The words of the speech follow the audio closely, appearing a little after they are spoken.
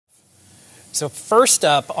So first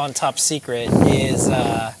up on Top Secret is,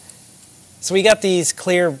 so we got these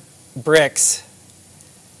clear bricks,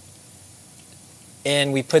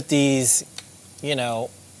 and we put these, you know,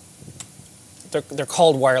 they're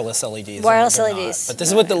called wireless LEDs. Wireless LEDs. But this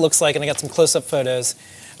is what it looks like, and I got some close-up photos.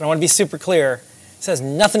 And I want to be super clear. This has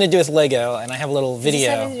nothing to do with Lego, and I have a little video. Does this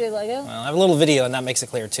have anything to do with Lego? Well, I have a little video, and that makes it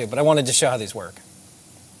clear too. But I wanted to show how these work.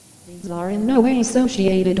 These are in no way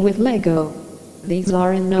associated with Lego. These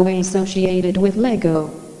are in no way associated with Lego.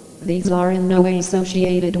 These are in no way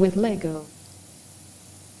associated with Lego.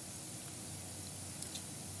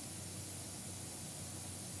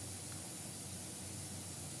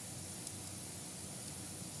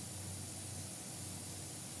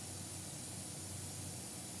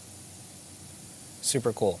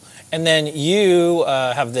 Super cool. And then you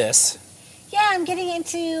have this. Yeah, I'm getting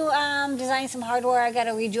into designing some hardware. I got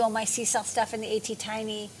to redo all my C-cell stuff in the AT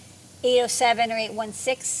Tiny 807 or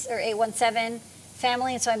 816 or 817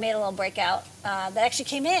 family, and so I made a little breakout that actually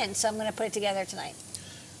came in, so I'm going to put it together tonight.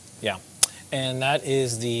 Yeah, and that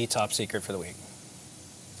is the top secret for the week.